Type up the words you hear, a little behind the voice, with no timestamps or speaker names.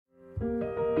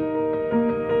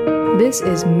This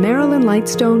is Marilyn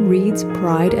Lightstone Reads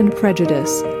Pride and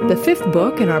Prejudice, the fifth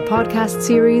book in our podcast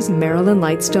series Marilyn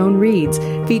Lightstone Reads,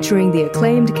 featuring the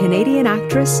acclaimed Canadian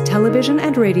actress, television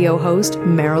and radio host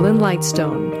Marilyn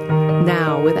Lightstone.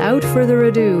 Now, without further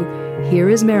ado, here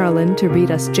is Marilyn to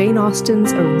read us Jane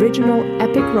Austen's original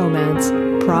epic romance,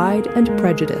 Pride and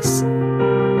Prejudice.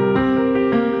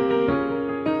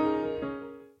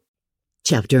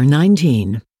 Chapter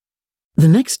 19. The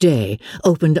next day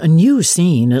opened a new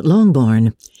scene at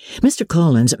Longbourn. Mr.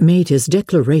 Collins made his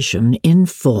declaration in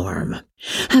form.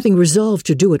 Having resolved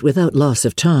to do it without loss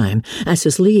of time, as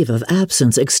his leave of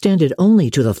absence extended only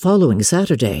to the following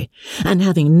Saturday, and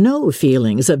having no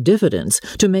feelings of diffidence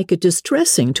to make it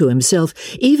distressing to himself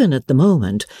even at the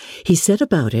moment, he set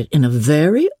about it in a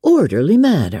very orderly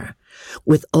manner,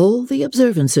 with all the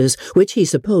observances which he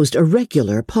supposed a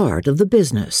regular part of the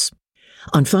business.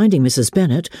 On finding Mrs.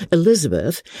 Bennet,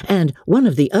 Elizabeth, and one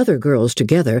of the other girls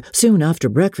together soon after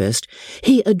breakfast,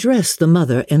 he addressed the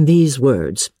mother in these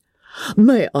words: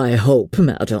 "May I hope,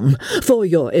 madam, for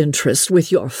your interest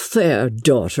with your fair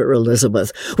daughter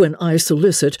Elizabeth, when I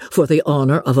solicit for the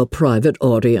honour of a private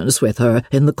audience with her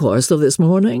in the course of this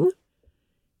morning?"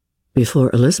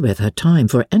 Before Elizabeth had time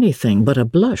for anything but a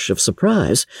blush of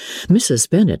surprise, Mrs.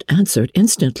 Bennet answered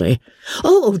instantly,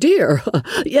 "Oh, dear,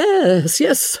 yes,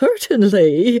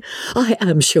 certainly. I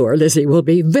am sure Lizzie will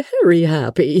be very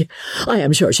happy. I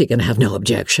am sure she can have no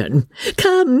objection.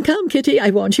 Come, Kitty, I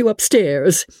want you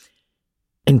upstairs."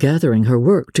 And gathering her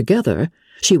work together,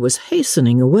 she was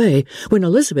hastening away when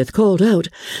Elizabeth called out,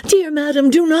 "Dear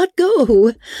madam, do not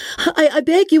go. I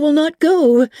beg you will not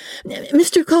go.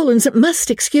 Mr. Collins must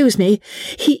excuse me.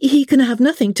 He can have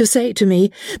nothing to say to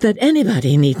me that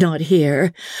anybody need not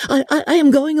hear. I am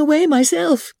going away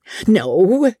myself."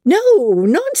 No,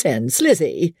 nonsense,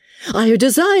 Lizzie. I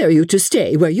desire you to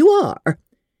stay where you are."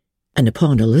 And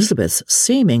upon Elizabeth's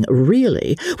seeming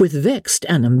really, with vexed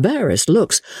and embarrassed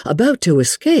looks, about to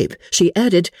escape, she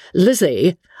added,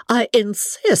 "Lizzie, I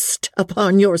insist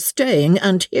upon your staying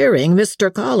and hearing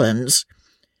Mr. Collins."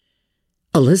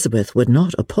 Elizabeth would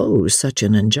not oppose such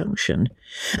an injunction,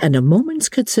 and a moment's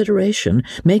consideration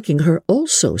making her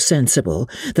also sensible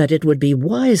that it would be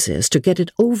wisest to get it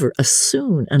over as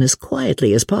soon and as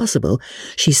quietly as possible,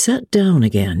 she sat down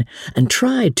again and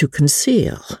tried to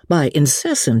conceal, by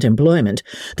incessant employment,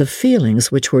 the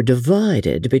feelings which were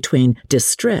divided between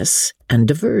distress and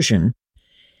diversion.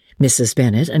 Mrs.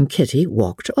 Bennet and Kitty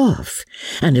walked off,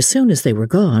 and as soon as they were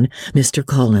gone, Mr.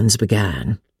 Collins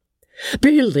began.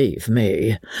 "Believe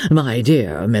me, my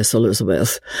dear Miss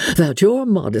Elizabeth, that your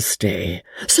modesty,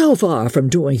 so far from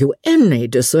doing you any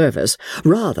disservice,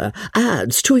 rather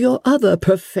adds to your other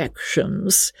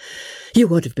perfections. You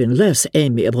would have been less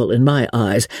amiable in my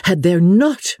eyes had there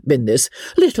not been this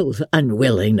little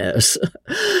unwillingness.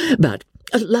 But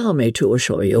allow me to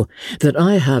assure you that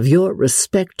I have your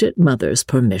respected mother's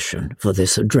permission for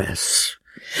this address.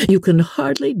 You can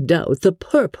hardly doubt the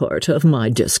purport of my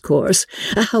discourse.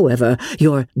 However,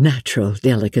 your natural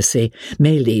delicacy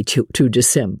may lead you to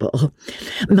dissemble.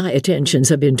 My attentions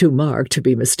have been too marked to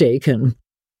be mistaken.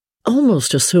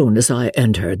 Almost as soon as I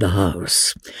entered the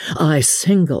house, I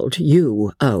singled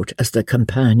you out as the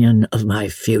companion of my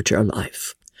future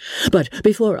life. But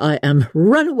before I am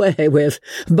run away with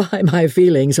by my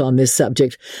feelings on this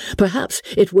subject, perhaps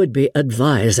it would be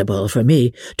advisable for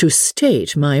me to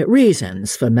state my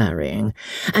reasons for marrying,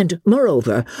 and,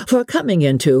 moreover, for coming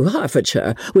into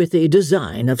Hertfordshire with the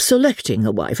design of selecting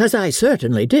a wife, as I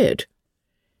certainly did."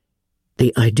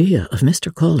 The idea of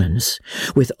Mr. Collins,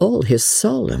 with all his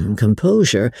solemn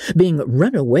composure, being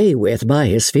run away with by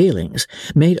his feelings,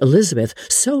 made Elizabeth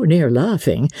so near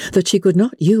laughing that she could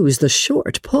not use the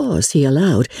short pause he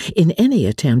allowed in any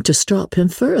attempt to stop him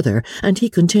further, and he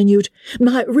continued,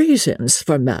 "My reasons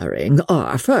for marrying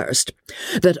are, first,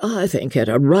 that I think it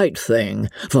a right thing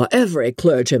for every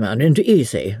clergyman in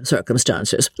easy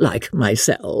circumstances, like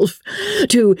myself,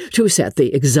 to set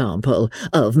the example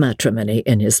of matrimony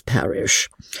in his parish.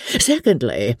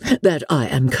 Secondly, that I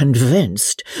am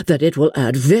convinced that it will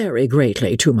add very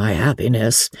greatly to my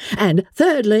happiness. And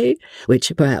thirdly,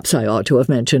 which perhaps I ought to have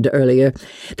mentioned earlier,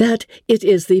 that it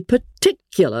is the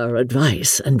particular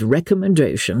advice and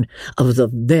recommendation of the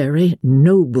very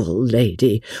noble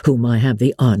lady whom I have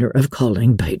the honour of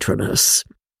calling patroness.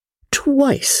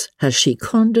 Twice has she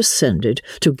condescended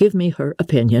to give me her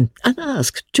opinion, and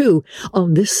asked, too,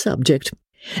 on this subject.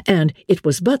 And it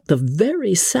was but the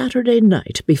very Saturday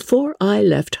night before I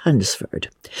left Hunsford,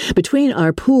 between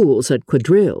our pools at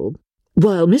quadrille,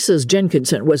 while Mrs.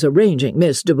 Jenkinson was arranging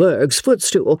Miss de Bourgh's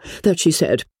footstool, that she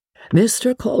said,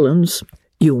 'Mr. Collins,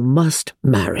 you must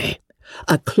marry.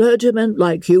 A clergyman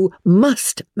like you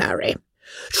must marry.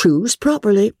 Choose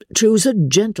properly, choose a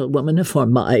gentlewoman for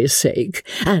my sake,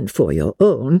 and for your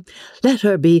own. Let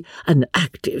her be an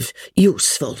active,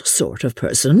 useful sort of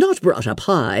person, not brought up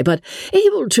high, but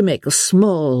able to make a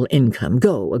small income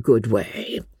go a good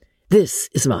way. This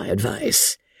is my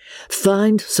advice.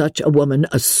 Find such a woman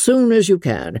as soon as you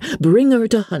can. Bring her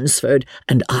to Hunsford,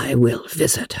 and I will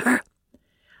visit her.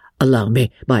 Allow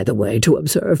me, by the way, to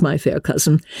observe, my fair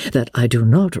cousin, that I do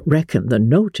not reckon the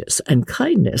notice and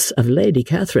kindness of Lady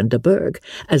Catherine de Bourgh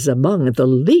as among the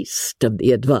least of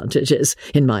the advantages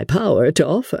in my power to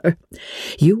offer.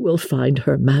 You will find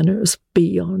her manners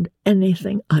beyond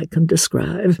anything I can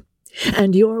describe,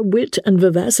 and your wit and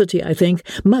vivacity, I think,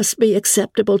 must be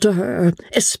acceptable to her,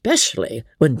 especially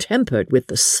when tempered with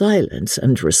the silence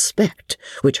and respect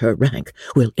which her rank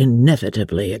will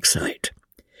inevitably excite.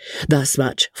 Thus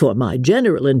much for my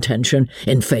general intention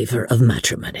in favour of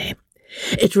matrimony.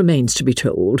 It remains to be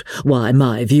told why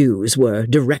my views were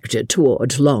directed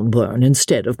towards Longbourn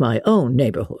instead of my own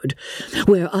neighbourhood,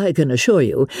 where I can assure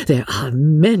you there are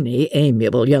many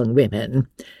amiable young women.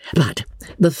 But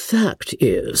the fact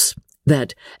is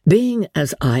that, being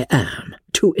as I am,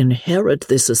 to inherit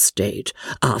this estate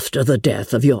after the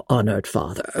death of your honoured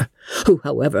father, who,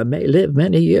 however, may live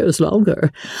many years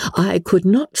longer, I could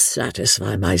not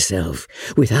satisfy myself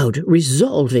without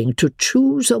resolving to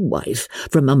choose a wife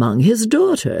from among his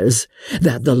daughters,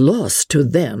 that the loss to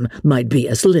them might be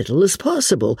as little as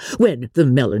possible when the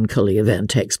melancholy event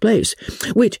takes place,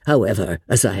 which, however,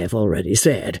 as I have already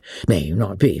said, may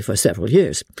not be for several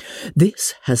years.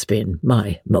 This has been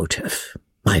my motive,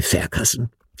 my fair cousin,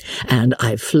 and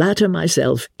I flatter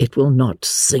myself it will not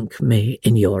sink me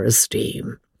in your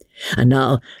esteem. And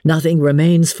now nothing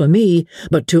remains for me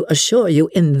but to assure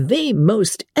you in the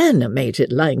most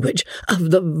animated language of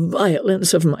the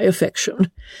violence of my affection.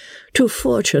 To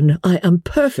fortune I am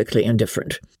perfectly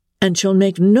indifferent, and shall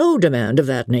make no demand of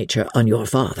that nature on your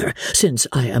father, since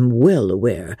I am well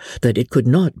aware that it could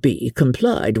not be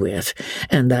complied with,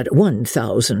 and that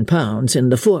 £1,000 in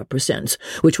the 4%,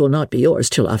 which will not be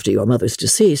yours till after your mother's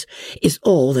decease, is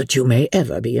all that you may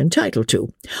ever be entitled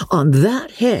to. On that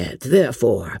head,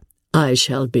 therefore, I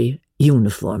shall be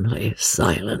uniformly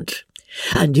silent,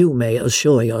 and you may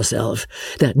assure yourself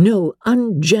that no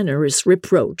ungenerous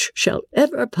reproach shall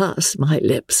ever pass my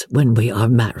lips when we are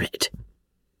married."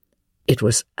 It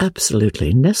was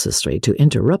absolutely necessary to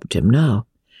interrupt him now.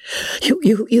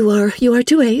 You are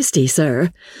too hasty,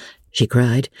 sir," she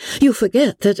cried. "You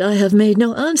forget that I have made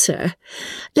no answer.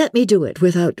 Let me do it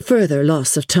without further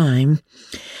loss of time.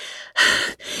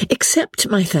 Accept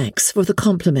my thanks for the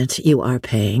compliment you are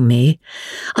paying me.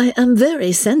 I am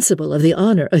very sensible of the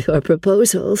honour of your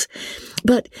proposals,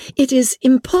 but it is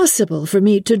impossible for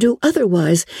me to do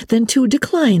otherwise than to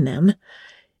decline them."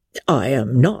 "I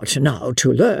am not now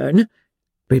to learn,"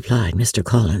 replied Mr.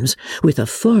 Collins, with a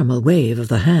formal wave of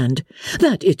the hand,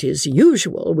 "that it is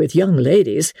usual with young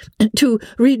ladies to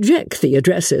reject the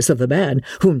addresses of the man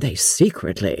whom they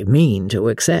secretly mean to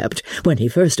accept when he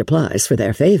first applies for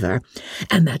their favour,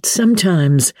 and that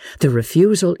sometimes the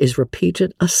refusal is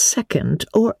repeated a second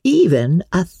or even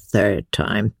a third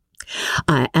time.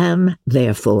 I am,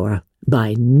 therefore,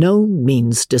 by no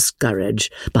means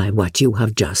discouraged by what you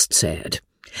have just said,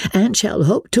 and shall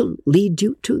hope to lead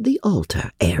you to the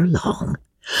altar ere long."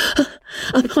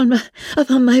 Upon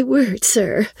my word,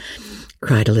 sir,"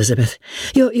 cried Elizabeth,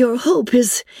 your hope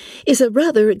is a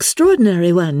rather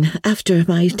extraordinary one after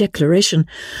my declaration.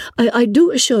 I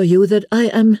do assure you that I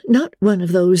am not one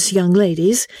of those young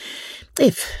ladies,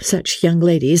 if such young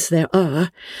ladies there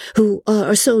are, who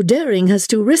are so daring as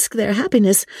to risk their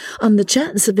happiness on the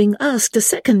chance of being asked a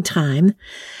second time.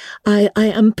 I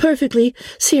am perfectly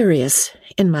serious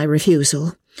in my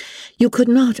refusal. You could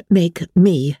not make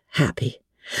me happy,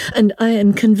 and I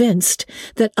am convinced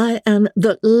that I am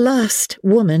the last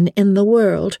woman in the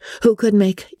world who could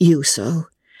make you so.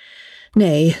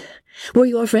 Nay, were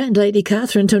your friend Lady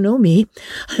Catherine to know me,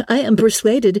 I am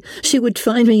persuaded she would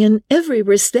find me in every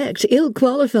respect ill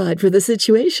qualified for the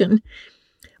situation."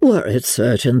 "Were it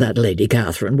certain that Lady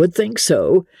Catherine would think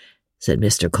so," said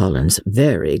Mr. Collins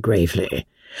very gravely,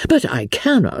 "but I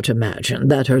cannot imagine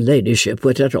that her ladyship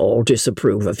would at all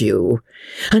disapprove of you,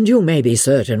 and you may be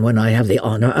certain when I have the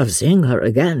honour of seeing her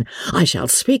again, I shall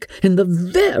speak in the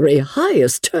very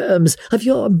highest terms of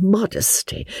your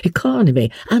modesty, economy,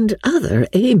 and other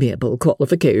amiable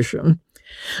qualification."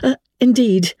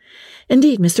 Indeed,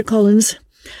 Mr. Collins,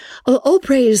 all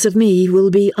praise of me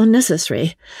will be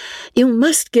unnecessary. You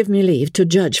must give me leave to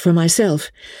judge for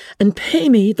myself, and pay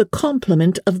me the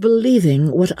compliment of believing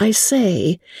what I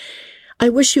say. I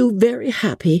wish you very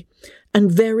happy,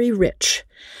 and very rich,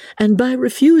 and by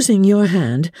refusing your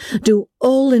hand, do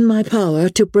all in my power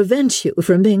to prevent you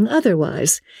from being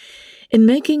otherwise. In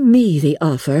making me the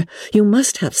offer, you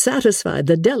must have satisfied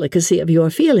the delicacy of your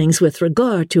feelings with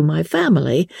regard to my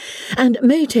family, and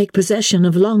may take possession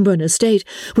of Longbourn Estate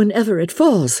whenever it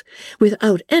falls,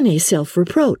 without any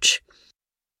self-reproach.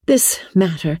 This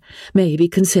matter may be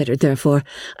considered, therefore,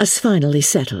 as finally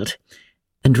settled.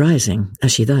 And rising,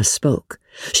 as she thus spoke,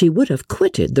 she would have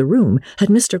quitted the room had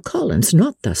Mr. Collins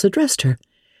not thus addressed her.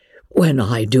 When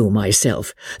I do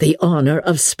myself the honour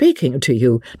of speaking to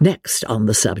you next on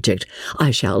the subject,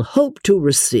 I shall hope to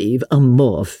receive a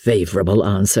more favourable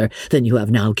answer than you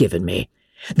have now given me,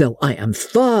 though I am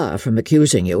far from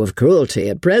accusing you of cruelty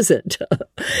at present,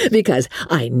 because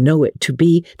I know it to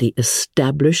be the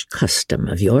established custom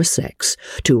of your sex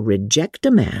to reject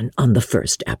a man on the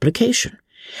first application.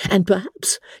 And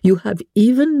perhaps you have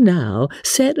even now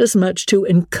said as much to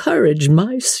encourage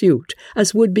my suit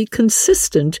as would be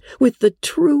consistent with the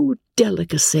true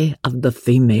delicacy of the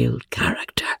female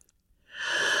character.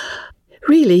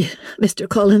 Really, Mr.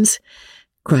 Collins,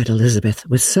 cried Elizabeth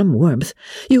with some warmth,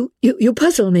 you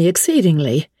puzzle me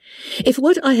exceedingly. If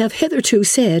what I have hitherto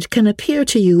said can appear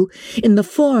to you in the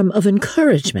form of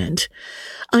encouragement,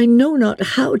 I know not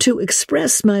how to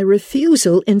express my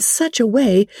refusal in such a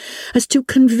way as to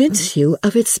convince you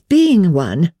of its being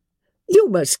one. You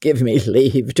must give me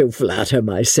leave to flatter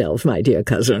myself, my dear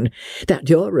cousin, that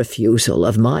your refusal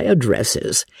of my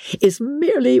addresses is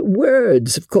merely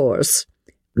words, of course.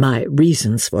 My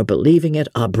reasons for believing it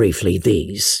are briefly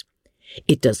these.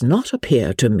 It does not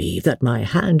appear to me that my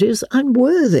hand is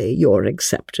unworthy your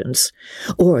acceptance,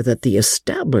 or that the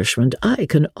establishment I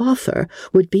can offer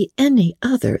would be any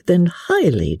other than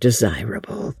highly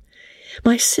desirable.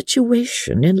 My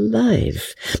situation in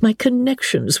life, my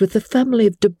connections with the family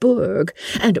of de Bourgh,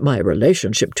 and my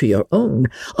relationship to your own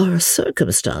are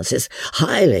circumstances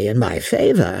highly in my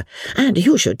favour, and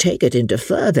you should take it into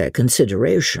further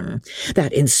consideration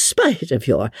that in spite of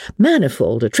your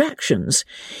manifold attractions,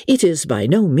 it is by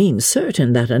no means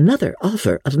certain that another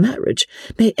offer of marriage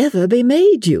may ever be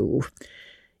made you.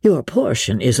 Your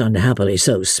portion is unhappily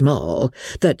so small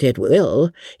that it will,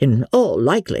 in all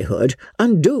likelihood,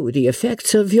 undo the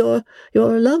effects of your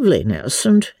loveliness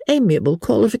and amiable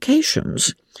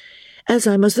qualifications. As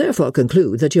I must therefore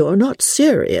conclude that you are not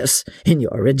serious in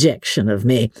your rejection of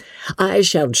me, I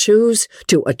shall choose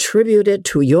to attribute it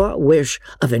to your wish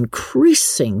of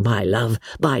increasing my love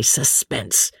by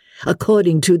suspense,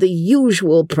 according to the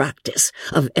usual practice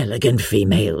of elegant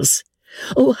females.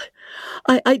 Oh,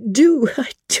 I do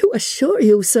assure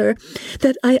you, sir,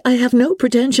 that I have no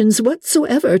pretensions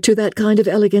whatsoever to that kind of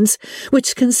elegance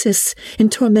which consists in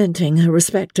tormenting a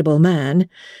respectable man.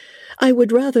 I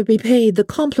would rather be paid the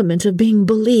compliment of being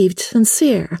believed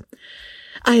sincere.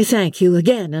 I thank you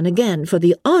again and again for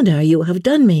the honour you have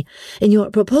done me in your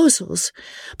proposals,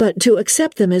 but to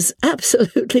accept them is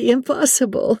absolutely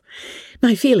impossible.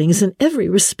 My feelings in every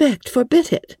respect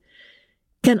forbid it.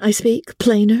 Can I speak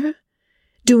plainer?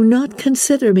 Do not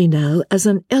consider me now as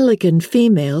an elegant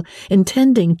female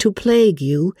intending to plague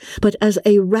you, but as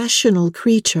a rational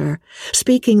creature,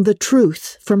 speaking the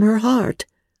truth from her heart.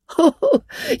 Oh,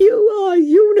 you are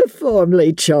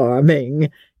uniformly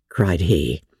charming, cried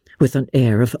he, with an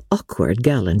air of awkward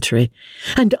gallantry,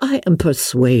 and I am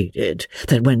persuaded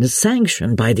that when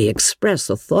sanctioned by the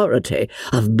express authority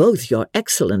of both your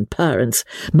excellent parents,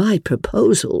 my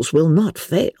proposals will not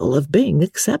fail of being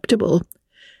acceptable.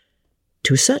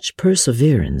 To such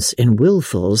perseverance in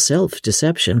wilful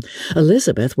self-deception,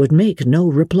 Elizabeth would make no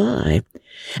reply,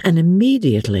 and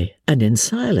immediately and in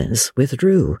silence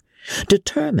withdrew,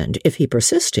 determined, if he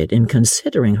persisted in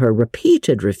considering her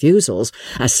repeated refusals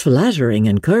as flattering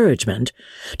encouragement,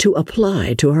 to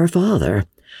apply to her father,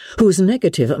 whose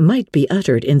negative might be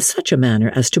uttered in such a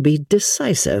manner as to be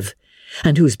decisive,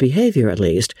 and whose behaviour, at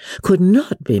least, could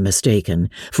not be mistaken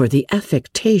for the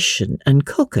affectation and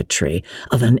coquetry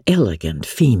of an elegant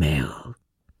female.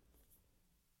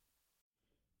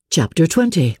 Chapter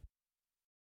 20.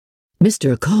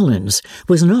 Mr. Collins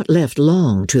was not left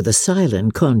long to the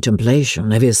silent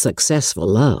contemplation of his successful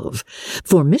love,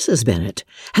 for Mrs. Bennet,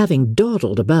 having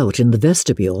dawdled about in the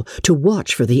vestibule to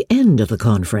watch for the end of the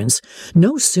conference,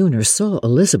 no sooner saw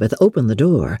Elizabeth open the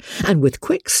door and with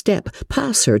quick step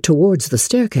pass her towards the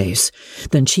staircase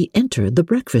than she entered the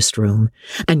breakfast-room,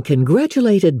 and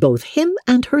congratulated both him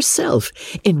and herself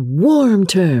in warm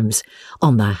terms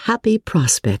on the happy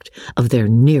prospect of their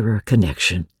nearer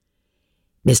connection.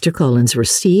 Mr. Collins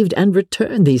received and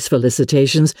returned these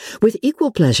felicitations with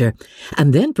equal pleasure,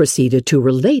 and then proceeded to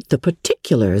relate the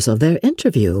particulars of their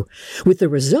interview, with the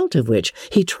result of which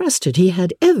he trusted he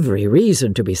had every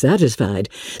reason to be satisfied,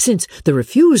 since the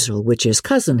refusal which his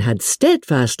cousin had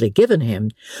steadfastly given him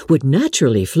would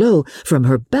naturally flow from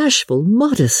her bashful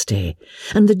modesty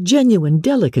and the genuine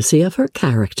delicacy of her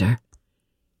character.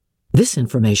 This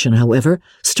information, however,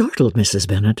 startled Mrs.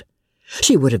 Bennet.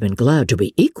 She would have been glad to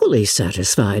be equally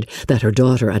satisfied that her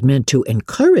daughter had meant to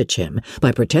encourage him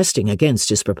by protesting against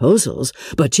his proposals,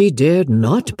 but she dared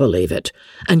not believe it,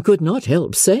 and could not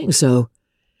help saying so.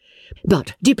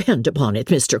 "But depend upon it,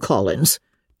 Mr. Collins,"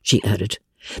 she added,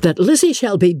 "that Lizzie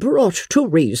shall be brought to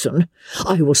reason.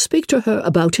 I will speak to her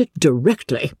about it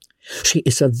directly. She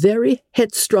is a very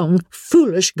headstrong,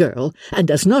 foolish girl, and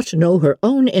does not know her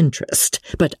own interest,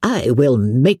 but I will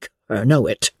make her know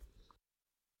it."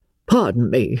 "Pardon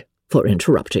me for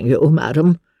interrupting you,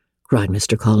 madam," cried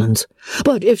Mr. Collins,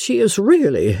 "but if she is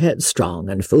really headstrong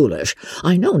and foolish,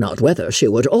 I know not whether she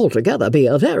would altogether be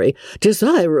a very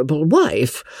desirable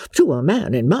wife to a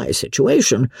man in my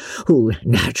situation, who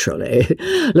naturally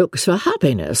looks for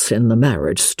happiness in the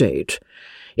marriage state.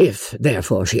 If,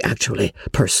 therefore, she actually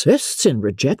persists in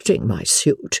rejecting my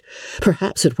suit,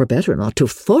 perhaps it were better not to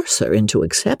force her into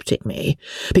accepting me,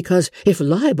 because if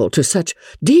liable to such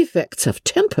defects of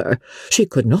temper, she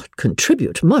could not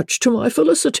contribute much to my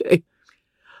felicity."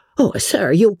 "Oh,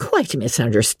 sir, you quite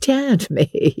misunderstand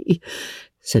me,"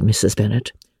 said Mrs.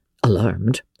 Bennet,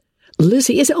 alarmed.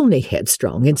 "Lizzie is only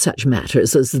headstrong in such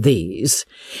matters as these.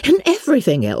 In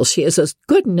everything else she is as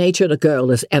good-natured a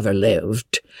girl as ever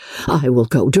lived. I will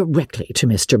go directly to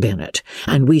Mr. Bennet,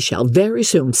 and we shall very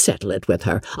soon settle it with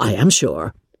her, I am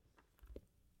sure."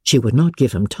 She would not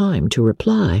give him time to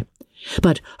reply,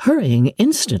 but, hurrying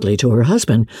instantly to her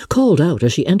husband, called out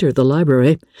as she entered the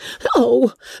library,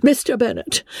 "Oh, Mr.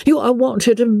 Bennet, you are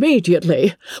wanted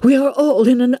immediately. We are all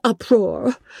in an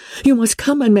uproar. You must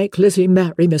come and make Lizzie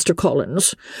marry Mr.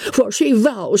 Collins, for she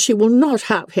vows she will not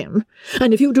have him,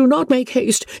 and if you do not make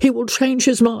haste, he will change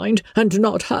his mind and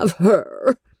not have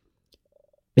her."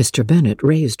 Mr. Bennet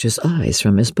raised his eyes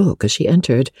from his book as she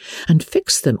entered, and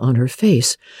fixed them on her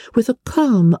face with a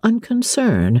calm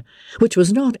unconcern, which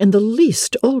was not in the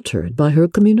least altered by her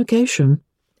communication.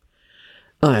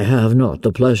 "I have not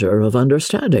the pleasure of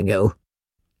understanding you,"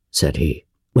 said he,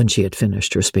 when she had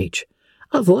finished her speech.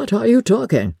 "Of what are you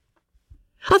talking?"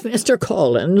 "Of Mr.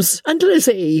 Collins and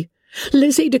Lizzie.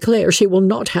 Lizzie declares she will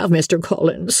not have Mr.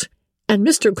 Collins, and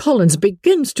Mr. Collins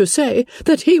begins to say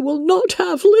that he will not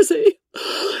have Lizzie."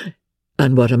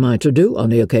 "And what am I to do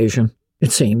on the occasion?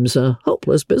 It seems a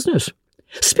hopeless business."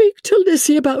 "Speak to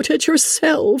Lizzie about it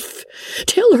yourself.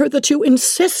 Tell her that you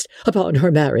insist upon her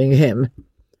marrying him."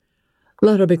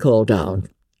 "Let her be called down.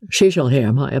 She shall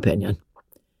hear my opinion."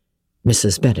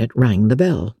 Mrs. Bennet rang the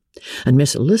bell, and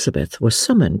Miss Elizabeth was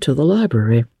summoned to the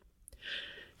library.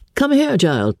 "Come here,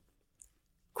 child,"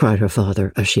 cried her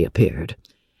father as she appeared.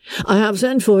 "I have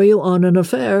sent for you on an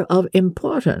affair of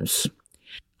importance.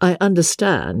 I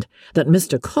understand that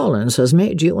Mr. Collins has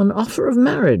made you an offer of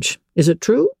marriage. Is it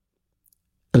true?"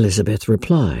 Elizabeth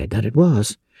replied that it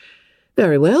was.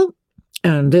 "Very well.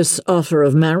 And this offer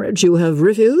of marriage you have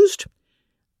refused?"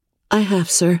 "I have,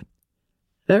 sir."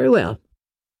 "Very well.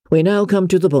 We now come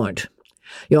to the point.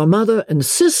 Your mother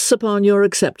insists upon your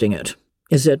accepting it.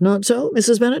 Is it not so,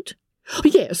 Mrs. Bennet?"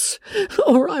 "Yes,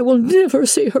 or I will never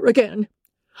see her again."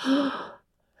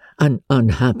 "An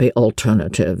unhappy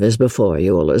alternative is before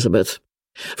you, Elizabeth.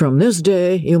 From this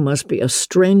day you must be a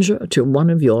stranger to one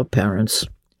of your parents.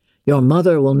 Your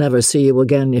mother will never see you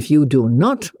again if you do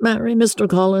not marry Mr.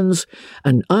 Collins,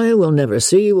 and I will never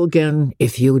see you again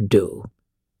if you do."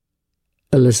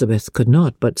 Elizabeth could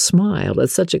not but smile at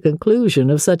such a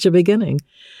conclusion of such a beginning,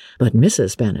 but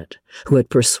Mrs. Bennet, who had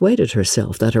persuaded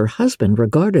herself that her husband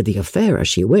regarded the affair as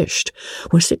she wished,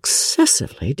 was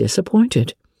excessively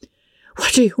disappointed.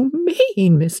 "What do you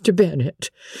mean, Mr. Bennet,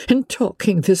 in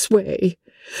talking this way?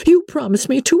 You promised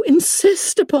me to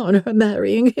insist upon her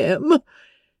marrying him."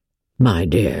 "My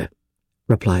dear,"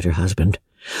 replied her husband,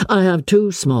 "I have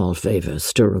two small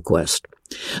favours to request.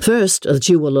 First, that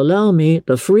you will allow me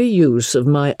the free use of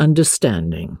my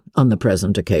understanding on the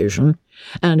present occasion,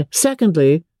 and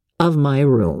secondly, of my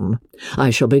room. I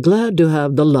shall be glad to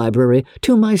have the library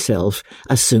to myself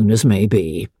as soon as may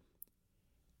be."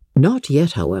 Not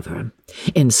yet, however,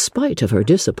 in spite of her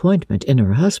disappointment in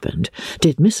her husband,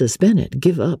 did Mrs. Bennet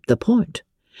give up the point.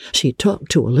 She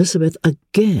talked to Elizabeth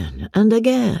again and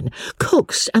again,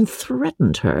 coaxed and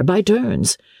threatened her by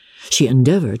turns, She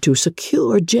endeavored to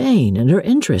secure Jane in her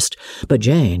interest, but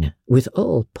Jane, with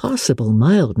all possible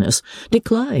mildness,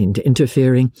 declined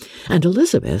interfering, and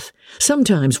Elizabeth,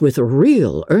 sometimes with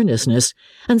real earnestness,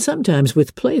 and sometimes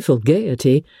with playful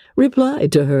gaiety,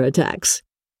 replied to her attacks.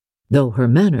 Though her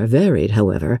manner varied,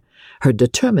 however, her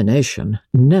determination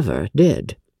never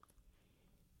did.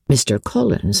 Mr.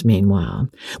 Collins, meanwhile,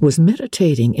 was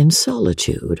meditating in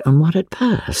solitude on what had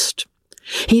passed.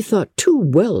 He thought too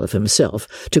well of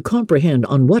himself to comprehend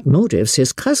on what motives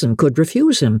his cousin could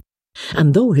refuse him,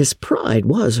 and though his pride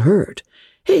was hurt,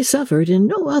 he suffered in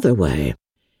no other way.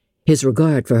 His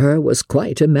regard for her was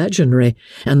quite imaginary,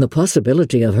 and the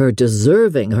possibility of her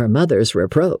deserving her mother's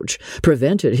reproach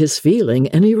prevented his feeling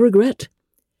any regret.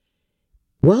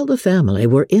 While the family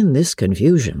were in this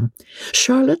confusion,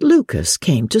 Charlotte Lucas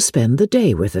came to spend the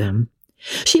day with them.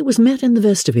 She was met in the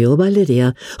vestibule by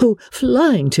Lydia, who,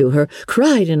 flying to her,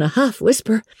 cried in a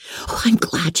half-whisper, "Oh, I'm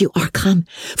glad you are come,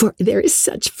 for there is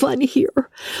such fun here.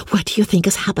 What do you think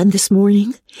has happened this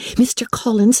morning? Mr.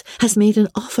 Collins has made an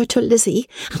offer to Lizzie,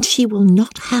 and she will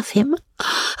not have him."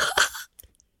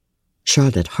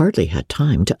 Charlotte hardly had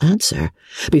time to answer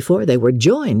before they were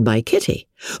joined by Kitty,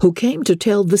 who came to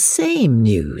tell the same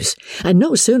news, and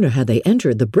no sooner had they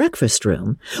entered the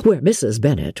breakfast-room, where Mrs.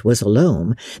 Bennet was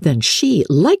alone, than she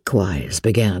likewise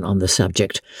began on the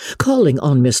subject, calling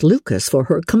on Miss Lucas for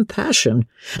her compassion,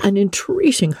 and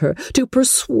entreating her to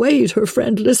persuade her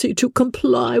friend Lizzie to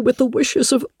comply with the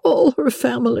wishes of all her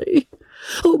family.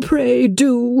 "Oh, pray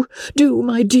do,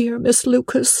 my dear Miss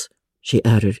Lucas," she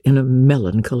added in a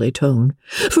melancholy tone,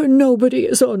 "for nobody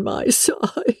is on my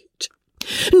side.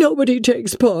 Nobody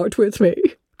takes part with me.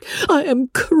 I am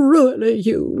cruelly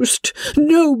used.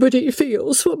 Nobody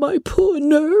feels for my poor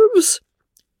nerves."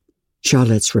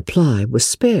 Charlotte's reply was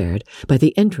spared by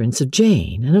the entrance of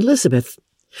Jane and Elizabeth.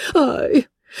 "Aye,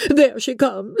 there she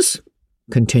comes,"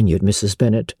 continued Mrs.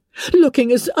 Bennet,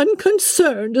 "looking as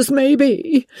unconcerned as may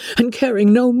be, and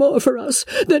caring no more for us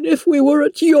than if we were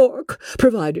at York,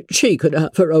 provided she could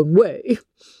have her own way.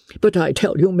 But I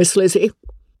tell you, Miss Lizzie,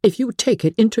 if you take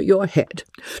it into your head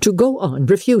to go on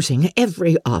refusing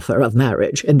every offer of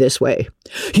marriage in this way,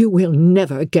 you will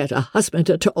never get a husband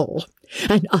at all,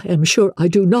 and I am sure I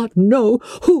do not know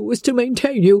who is to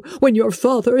maintain you when your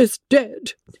father is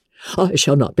dead. I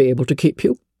shall not be able to keep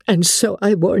you, and so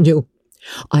I warn you.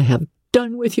 I have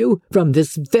done with you from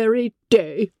this very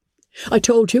day. I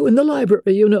told you in the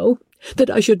library, you know, that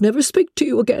I should never speak to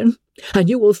you again, and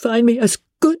you will find me as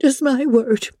good as my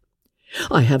word.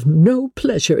 I have no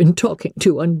pleasure in talking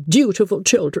to undutiful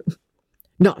children.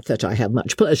 Not that I have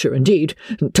much pleasure, indeed,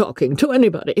 in talking to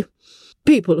anybody.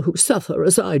 People who suffer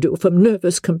as I do from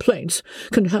nervous complaints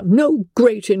can have no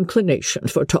great inclination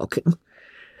for talking.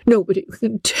 Nobody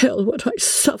can tell what I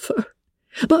suffer.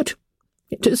 But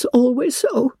it is always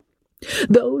so.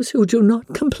 Those who do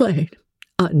not complain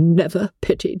are never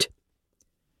pitied."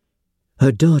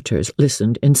 Her daughters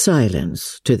listened in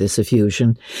silence to this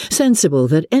effusion, sensible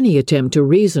that any attempt to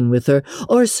reason with her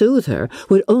or soothe her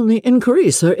would only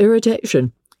increase her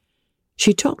irritation.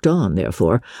 She talked on,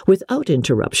 therefore, without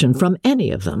interruption from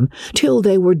any of them, till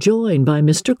they were joined by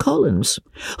Mr. Collins,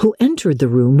 who entered the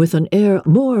room with an air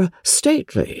more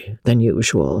stately than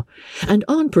usual, and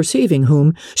on perceiving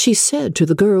whom, she said to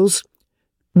the girls,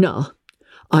 "Now,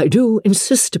 I do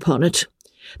insist upon it,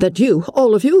 that you,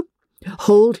 all of you,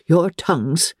 hold your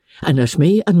tongues, and let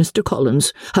me and Mr.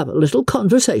 Collins have a little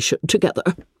conversation together."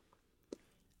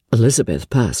 Elizabeth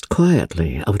passed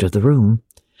quietly out of the room.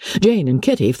 Jane and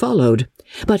Kitty followed,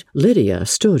 but Lydia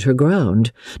stood her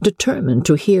ground, determined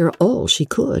to hear all she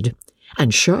could,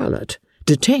 and Charlotte,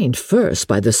 detained first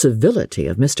by the civility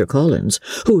of Mr. Collins,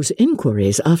 whose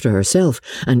inquiries after herself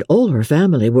and all her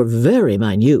family were very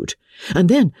minute, and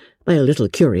then, by a little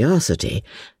curiosity,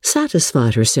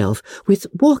 satisfied herself with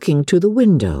walking to the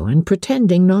window and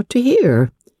pretending not to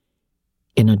hear.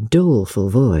 In a doleful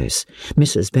voice,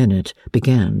 Mrs. Bennet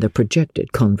began the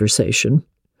projected conversation.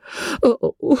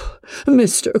 "Oh,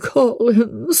 Mr.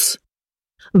 Collins."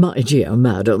 "My dear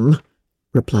madam,"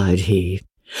 replied he,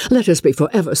 "let us be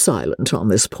forever silent on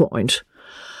this point.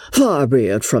 Far be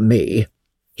it from me,"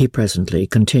 he presently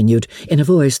continued, in a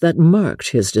voice that marked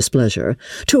his displeasure,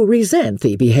 "to resent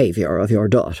the behaviour of your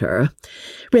daughter.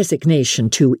 Resignation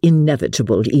to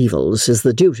inevitable evils is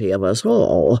the duty of us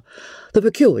all, the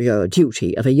peculiar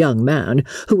duty of a young man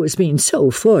who has been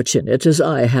so fortunate as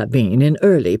I have been in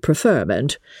early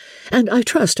preferment, and I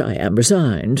trust I am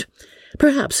resigned.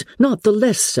 perhaps not the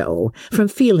less so from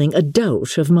feeling a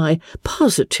doubt of my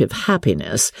positive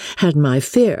happiness had my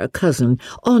fair cousin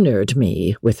honoured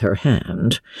me with her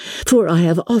hand, for I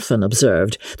have often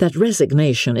observed that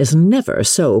resignation is never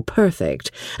so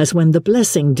perfect as when the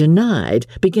blessing denied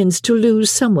begins to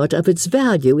lose somewhat of its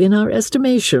value in our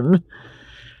estimation.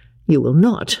 You will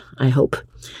not, I hope,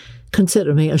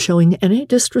 consider me as showing any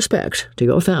disrespect to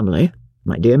your family,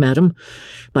 my dear madam,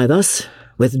 by thus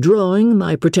withdrawing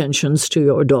my pretensions to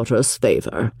your daughter's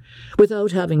favour,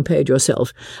 without having paid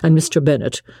yourself and Mr.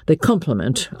 Bennet the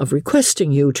compliment of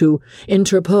requesting you to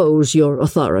interpose your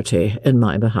authority in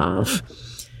my behalf.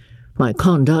 My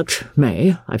conduct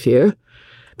may, I fear,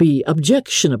 be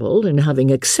objectionable in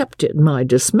having accepted my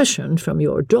dismission from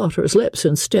your daughter's lips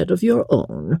instead of your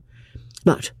own,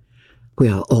 but we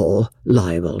are all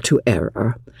liable to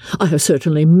error. I have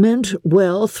certainly meant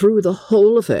well through the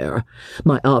whole affair.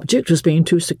 My object has been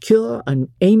to secure an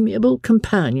amiable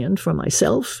companion for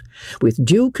myself, with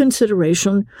due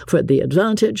consideration for the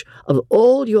advantage of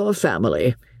all your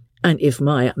family, and if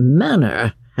my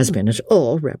manner has been at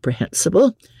all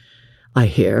reprehensible, I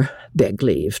here beg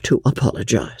leave to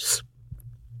apologize.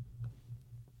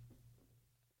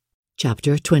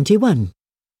 Chapter 21.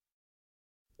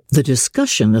 The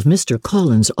discussion of Mr.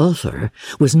 Collins' offer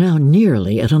was now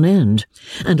nearly at an end,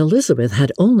 and Elizabeth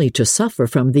had only to suffer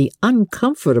from the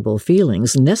uncomfortable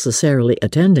feelings necessarily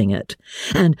attending it,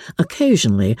 and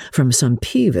occasionally from some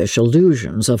peevish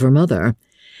allusions of her mother.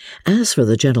 As for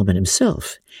the gentleman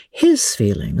himself, his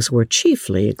feelings were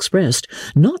chiefly expressed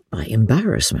not by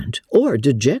embarrassment or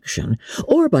dejection,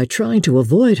 or by trying to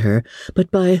avoid her,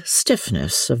 but by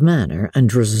stiffness of manner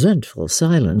and resentful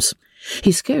silence.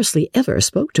 He scarcely ever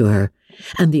spoke to her,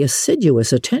 and the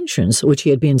assiduous attentions which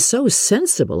he had been so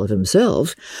sensible of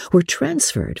himself were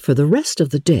transferred for the rest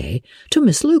of the day to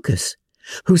Miss Lucas,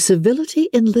 whose civility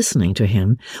in listening to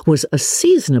him was a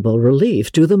seasonable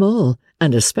relief to them all,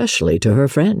 and especially to her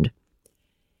friend.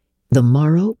 The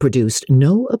morrow produced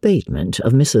no abatement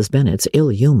of Mrs. Bennet's ill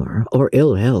humour or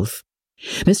ill health.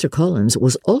 Mr. Collins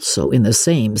was also in the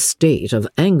same state of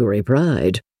angry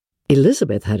pride.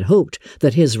 Elizabeth had hoped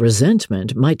that his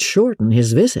resentment might shorten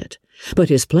his visit, but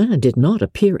his plan did not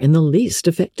appear in the least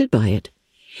affected by it.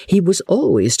 He was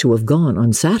always to have gone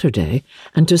on Saturday,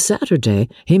 and to Saturday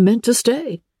he meant to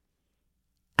stay.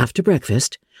 After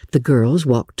breakfast, the girls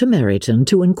walked to Meryton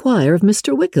to inquire if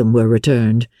Mr. Wickham were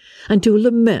returned, and to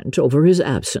lament over his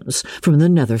absence from the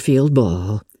Netherfield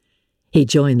ball. He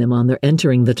joined them on their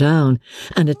entering the town,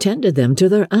 and attended them to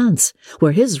their aunt's,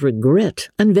 where his regret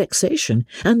and vexation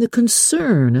and the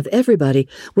concern of everybody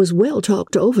was well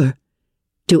talked over.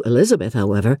 To Elizabeth,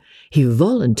 however, he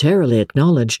voluntarily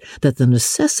acknowledged that the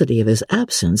necessity of his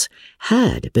absence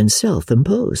had been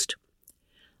self-imposed.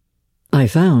 "I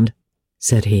found,"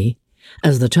 said he,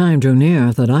 as the time drew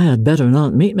near, "that I had better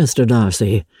not meet Mr.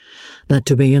 Darcy, that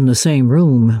to be in the same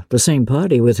room, the same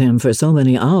party with him for so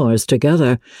many hours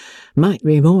together, might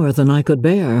be more than I could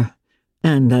bear,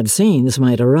 and that scenes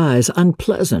might arise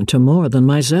unpleasant to more than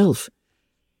myself."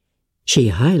 She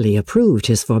highly approved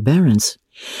his forbearance,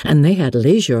 and they had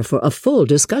leisure for a full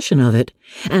discussion of it,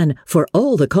 and for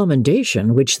all the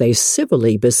commendation which they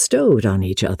civilly bestowed on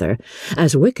each other,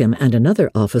 as Wickham and another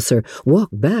officer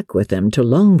walked back with them to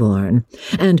Longbourn,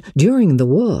 and during the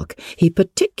walk he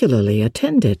particularly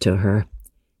attended to her.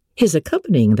 His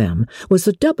accompanying them was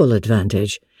a double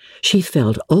advantage. She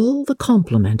felt all the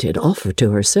compliment it offered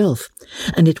to herself,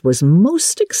 and it was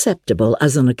most acceptable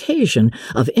as an occasion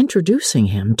of introducing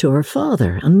him to her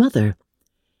father and mother.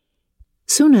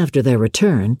 Soon after their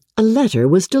return, a letter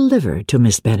was delivered to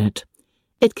Miss Bennet.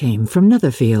 It came from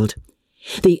Netherfield.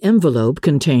 The envelope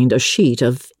contained a sheet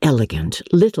of elegant,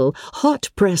 little,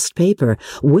 hot-pressed paper,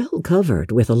 well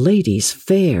covered with a lady's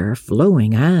fair,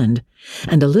 flowing hand,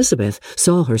 and Elizabeth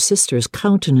saw her sister's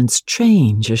countenance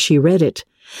change as she read it,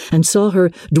 and saw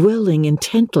her dwelling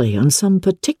intently on some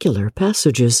particular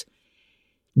passages.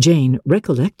 Jane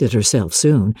recollected herself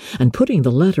soon, and putting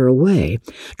the letter away,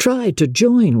 tried to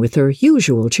join with her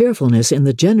usual cheerfulness in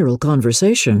the general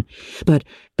conversation, but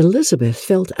Elizabeth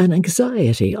felt an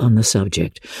anxiety on the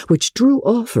subject, which drew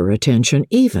off her attention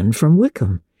even from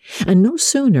Wickham, and no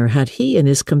sooner had he and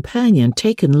his companion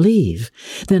taken leave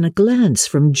than a glance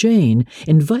from Jane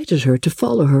invited her to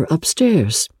follow her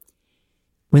upstairs.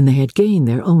 When they had gained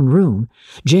their own room,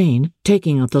 Jane,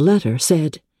 taking up the letter,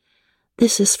 said,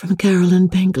 "This is from Caroline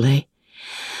Bingley.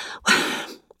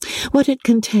 What it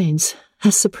contains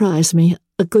has surprised me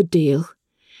a good deal.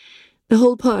 The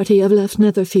whole party have left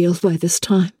Netherfield by this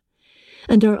time,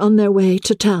 and are on their way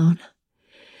to town,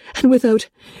 and without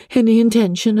any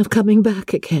intention of coming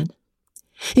back again.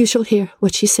 You shall hear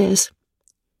what she says.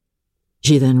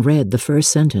 She then read the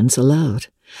first sentence aloud,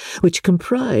 which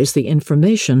comprised the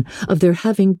information of their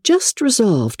having just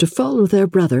resolved to follow their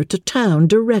brother to town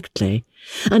directly,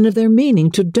 and of their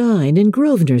meaning to dine in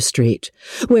Grosvenor Street,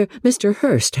 where Mr.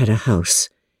 Hurst had a house.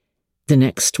 The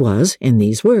next was in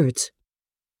these words: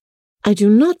 I do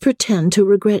not pretend to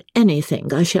regret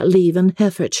anything I shall leave in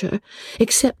Herefordshire,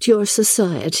 except your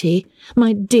society,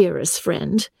 my dearest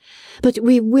friend. But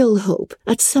we will hope,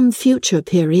 at some future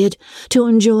period, to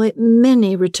enjoy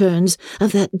many returns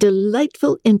of that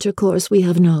delightful intercourse we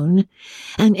have known,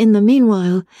 and in the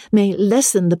meanwhile may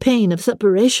lessen the pain of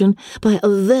separation by a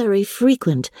very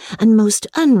frequent and most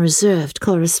unreserved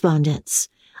correspondence.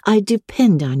 I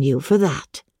depend on you for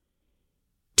that.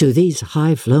 To these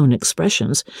high-flown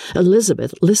expressions,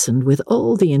 Elizabeth listened with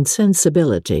all the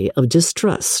insensibility of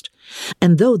distrust,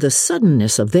 and though the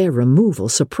suddenness of their removal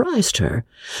surprised her,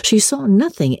 she saw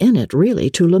nothing in it really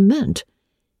to lament.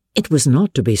 It was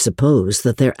not to be supposed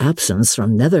that their absence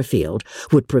from Netherfield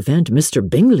would prevent Mr.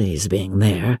 Bingley's being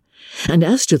there, and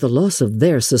as to the loss of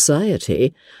their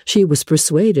society, she was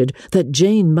persuaded that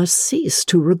Jane must cease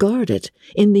to regard it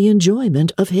in the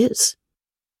enjoyment of his.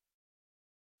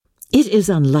 It is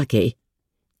unlucky,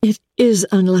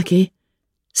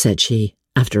 said she,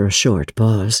 after a short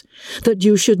pause, that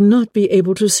you should not be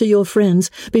able to see your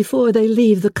friends before they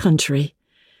leave the country.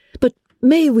 But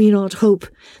may we not hope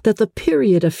that the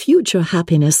period of future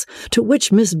happiness to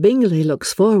which Miss Bingley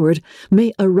looks forward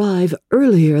may arrive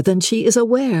earlier than she is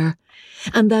aware,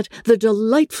 and that the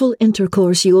delightful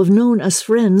intercourse you have known as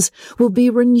friends will be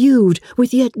renewed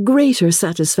with yet greater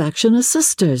satisfaction as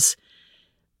sisters?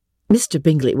 Mr.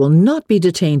 Bingley will not be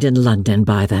detained in London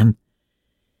by them.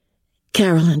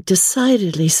 Caroline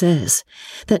decidedly says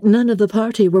that none of the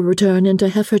party will return into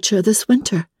Herefordshire this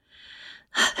winter.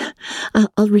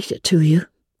 I'll read it to you.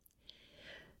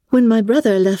 When my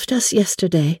brother left us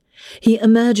yesterday, he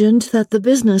imagined that the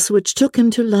business which took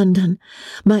him to London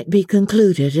might be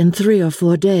concluded in 3 or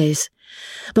 4 days.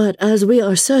 But as we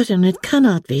are certain it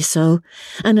cannot be so,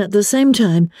 and at the same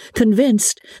time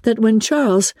convinced that when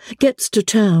Charles gets to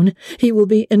town he will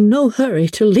be in no hurry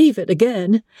to leave it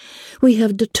again, we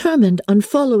have determined on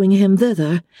following him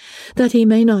thither, that he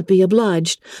may not be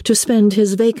obliged to spend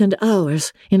his vacant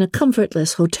hours in a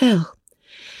comfortless hotel.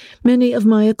 Many of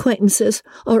my acquaintances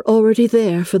are already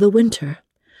there for the winter.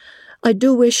 I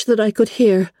do wish that I could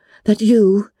hear that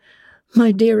you,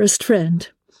 my dearest friend,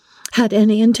 had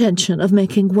any intention of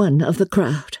making one of the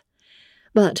crowd.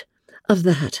 But of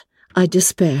that I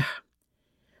despair.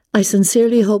 I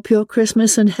sincerely hope your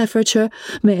Christmas in Herefordshire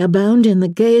may abound in the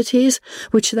gaieties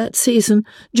which that season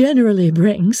generally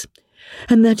brings,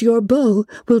 and that your beaux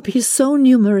will be so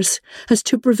numerous as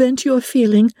to prevent your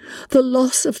feeling the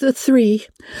loss of the 3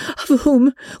 of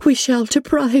whom we shall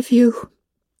deprive you.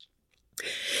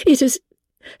 It is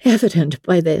evident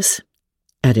by this,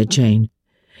 added Jane,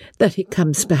 that he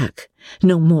comes back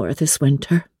no more this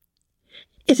winter.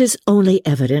 It is only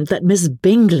evident that Miss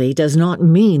Bingley does not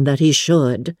mean that he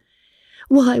should.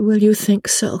 Why will you think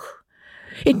so?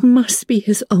 It must be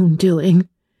his own doing.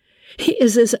 He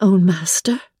is his own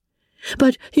master.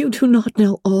 But you do not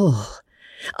know all.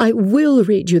 I will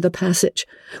read you the passage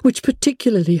which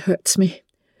particularly hurts me.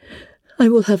 I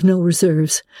will have no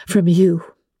reserves from you.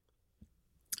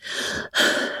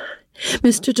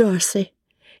 Mr. Darcy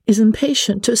is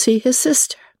impatient to see his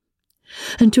sister,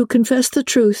 and to confess the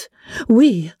truth,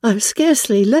 we are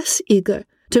scarcely less eager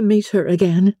to meet her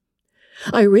again.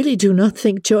 I really do not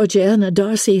think Georgiana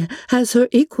Darcy has her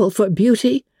equal for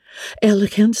beauty,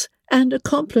 elegance, and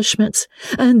accomplishments,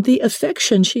 and the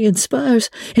affection she inspires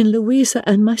in Louisa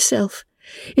and myself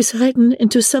is heightened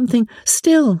into something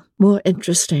still more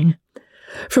interesting,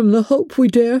 from the hope we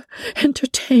dare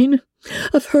entertain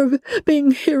of her being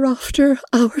hereafter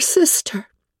our sister.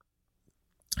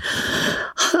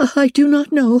 I do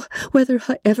not know whether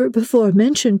I ever before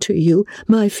mentioned to you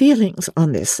my feelings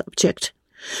on this subject,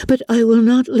 but I will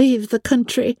not leave the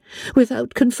country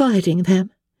without confiding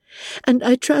them, and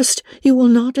I trust you will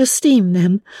not esteem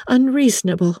them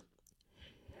unreasonable.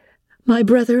 My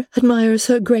brother admires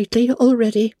her greatly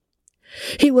already.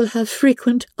 He will have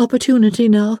frequent opportunity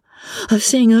now of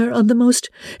seeing her on the most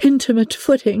intimate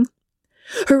footing.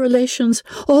 Her relations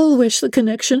all wish the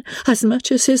connection as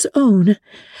much as his own,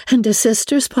 and a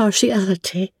sister's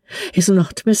partiality is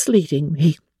not misleading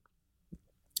me.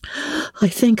 I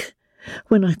think,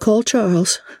 when I call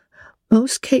Charles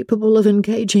most capable of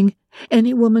engaging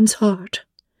any woman's heart,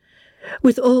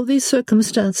 with all these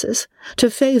circumstances to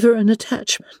favour an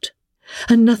attachment,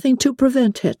 and nothing to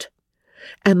prevent it,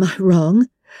 am I wrong,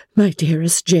 my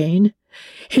dearest Jane,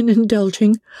 in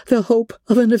indulging the hope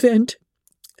of an event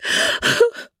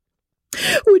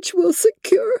will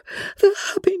secure the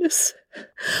happiness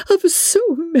of so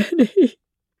many."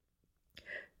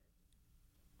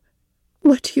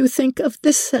 "What do you think of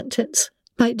this sentence,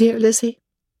 my dear Lizzie?"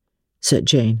 said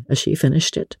Jane as she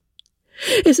finished it.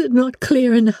 "Is it not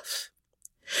clear enough?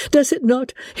 Does it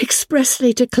not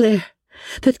expressly declare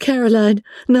that Caroline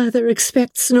neither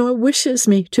expects nor wishes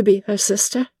me to be her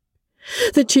sister?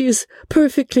 That she is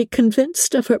perfectly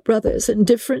convinced of her brother's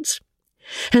indifference,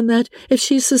 and that if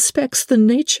she suspects the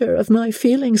nature of my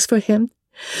feelings for him,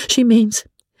 she means,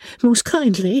 most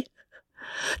kindly,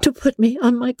 to put me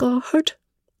on my guard?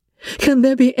 Can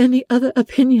there be any other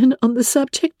opinion on the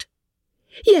subject?"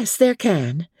 "Yes, there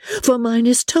can, for mine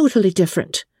is totally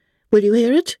different. Will you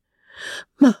hear it?"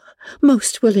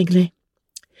 Most willingly."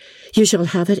 "You shall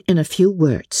have it in a few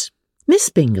words. Miss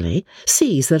Bingley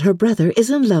sees that her brother is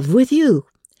in love with you,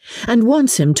 and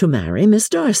wants him to marry Miss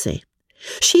Darcy.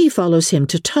 She follows him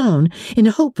to town in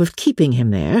hope of keeping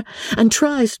him there, and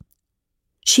tries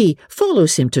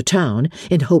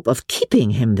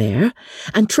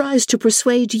to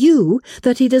persuade you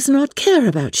that he does not care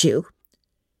about you."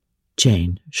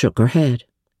 Jane shook her head.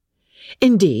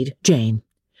 "Indeed, Jane,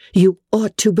 you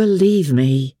ought to believe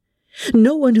me.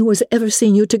 No one who has ever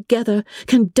seen you together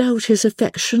can doubt his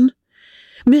affection.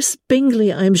 Miss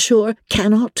Bingley, I am sure,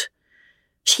 cannot.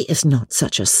 She is not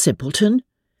such a simpleton.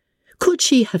 Could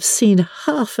she have seen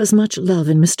half as much love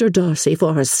in Mr. Darcy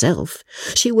for herself,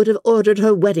 she would have ordered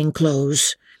her wedding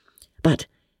clothes. But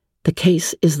the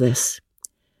case is this.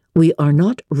 We are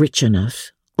not rich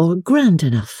enough or grand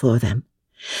enough for them,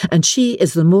 and she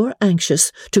is the more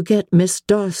anxious to get Miss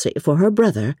Darcy for her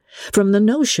brother from the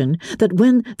notion that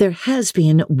when there has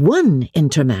been one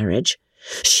intermarriage,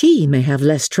 she may have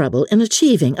less trouble in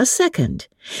achieving a second,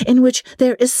 in which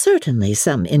there is certainly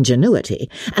some ingenuity,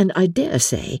 and I dare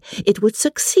say it would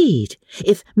succeed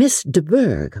if Miss de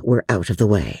Bourgh were out of the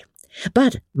way.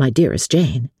 But, my dearest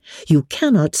Jane, you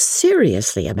cannot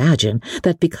seriously imagine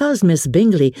that because Miss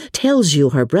Bingley tells you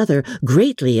her brother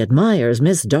greatly admires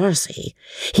Miss Darcy,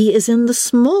 he is in the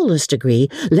smallest degree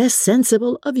less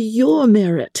sensible of your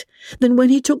merit than when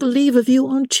he took leave of you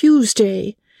on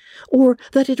Tuesday, or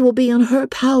that it will be in her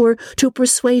power to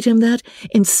persuade him that,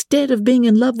 instead of being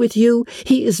in love with you,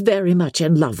 he is very much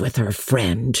in love with her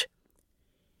friend."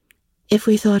 "If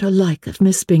we thought alike of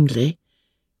Miss Bingley,"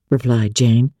 replied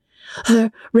Jane,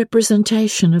 "her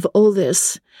representation of all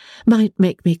this might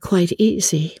make me quite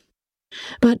easy.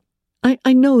 But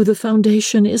I know the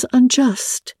foundation is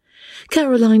unjust.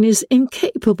 Caroline is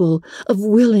incapable of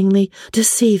willingly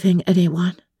deceiving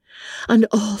anyone, and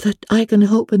all that I can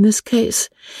hope in this case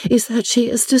is that she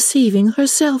is deceiving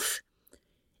herself."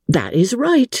 "That is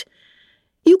right.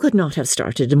 You could not have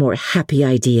started a more happy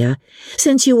idea,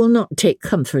 since you will not take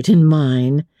comfort in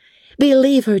mine.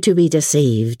 Believe her to be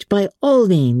deceived, by all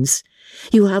means.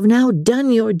 You have now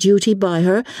done your duty by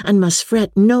her, and must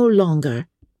fret no longer."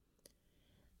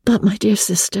 "But, my dear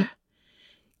sister,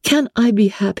 can I be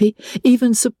happy,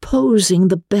 even supposing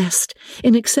the best,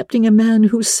 in accepting a man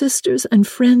whose sisters and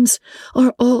friends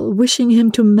are all wishing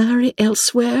him to marry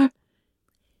elsewhere?"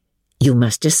 "You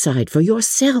must decide for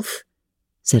yourself,"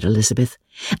 said Elizabeth,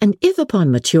 "and if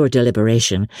upon mature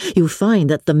deliberation you find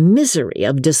that the misery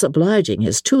of disobliging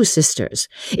his two sisters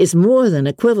is more than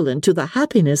equivalent to the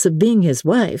happiness of being his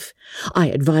wife, I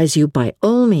advise you by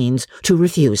all means to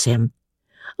refuse him."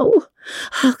 "Oh,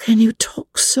 how can you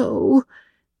talk so?"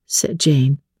 said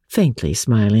Jane, faintly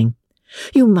smiling.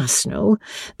 "You must know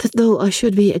that though I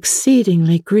should be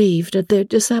exceedingly grieved at their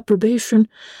disapprobation,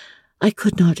 I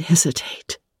could not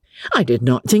hesitate." "I did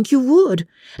not think you would,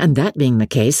 and that being the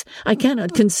case, I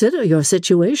cannot consider your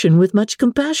situation with much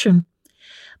compassion.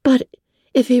 But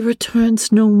if he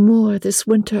returns no more this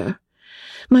winter,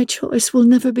 my choice will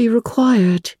never be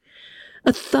required.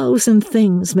 1,000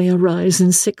 things may arise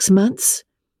in 6 months."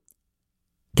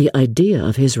 The idea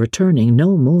of his returning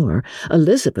no more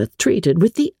Elizabeth treated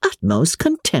with the utmost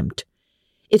contempt.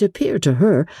 It appeared to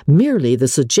her merely the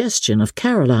suggestion of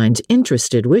Caroline's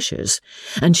interested wishes,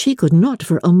 and she could not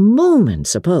for a moment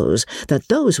suppose that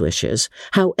those wishes,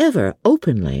 however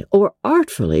openly or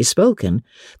artfully spoken,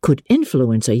 could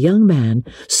influence a young man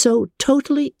so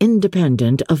totally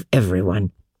independent of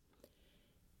everyone.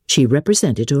 She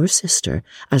represented to her sister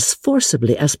as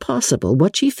forcibly as possible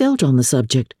what she felt on the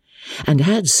subject, and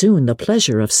had soon the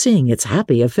pleasure of seeing its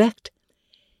happy effect.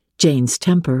 Jane's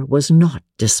temper was not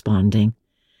desponding,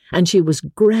 and she was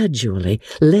gradually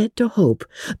led to hope,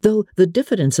 though the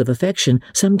diffidence of affection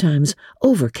sometimes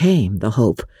overcame the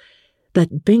hope,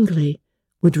 that Bingley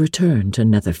would return to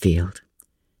Netherfield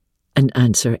and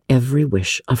answer every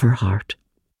wish of her heart.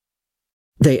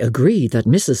 They agreed that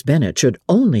Mrs. Bennet should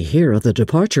only hear of the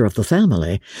departure of the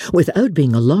family without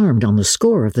being alarmed on the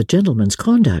score of the gentleman's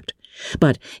conduct.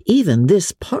 But even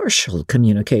this partial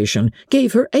communication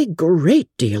gave her a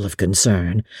great deal of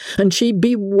concern, and she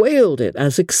bewailed it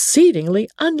as exceedingly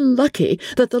unlucky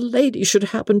that the lady should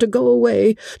happen to go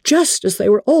away just as they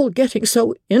were all getting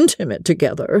so intimate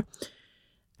together.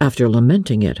 After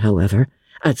lamenting it, however,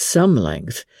 at some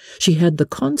length, she had the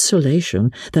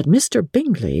consolation that Mr.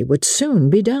 Bingley would soon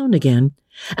be down again,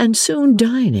 and soon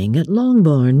dining at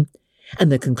Longbourn,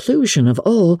 and the conclusion of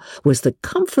all was the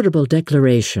comfortable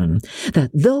declaration that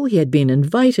though he had been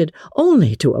invited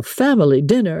only to a family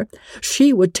dinner,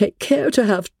 she would take care to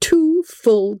have 2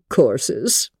 full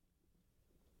courses.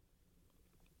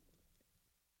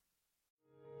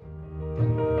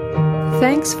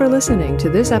 Thanks for listening to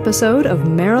this episode of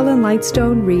Marilyn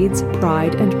Lightstone Reads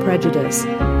Pride and Prejudice.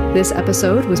 This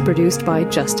episode was produced by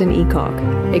Justin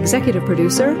Eacock, executive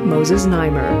producer Moses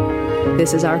Neimer.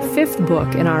 This is our 5th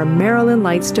book in our Marilyn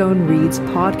Lightstone Reads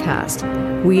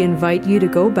podcast. We invite you to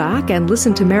go back and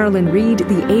listen to Marilyn read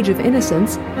The Age of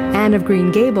Innocence, Anne of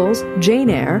Green Gables,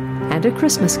 Jane Eyre, and A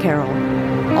Christmas Carol.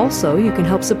 Also, you can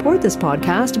help support this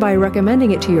podcast by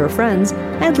recommending it to your friends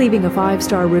and leaving a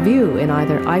 5-star review in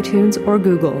either iTunes or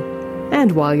Google.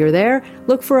 And while you're there,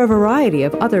 look for a variety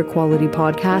of other quality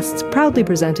podcasts proudly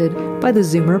presented by the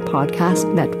Zoomer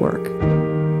Podcast Network.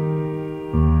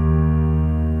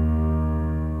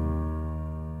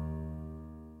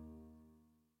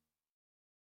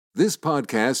 This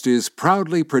podcast is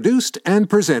proudly produced and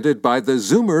presented by the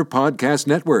Zoomer Podcast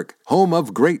Network, home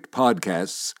of great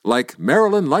podcasts like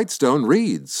Marilyn Lightstone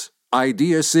Reads,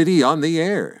 Idea City on the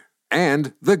Air,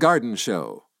 and The Garden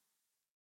Show.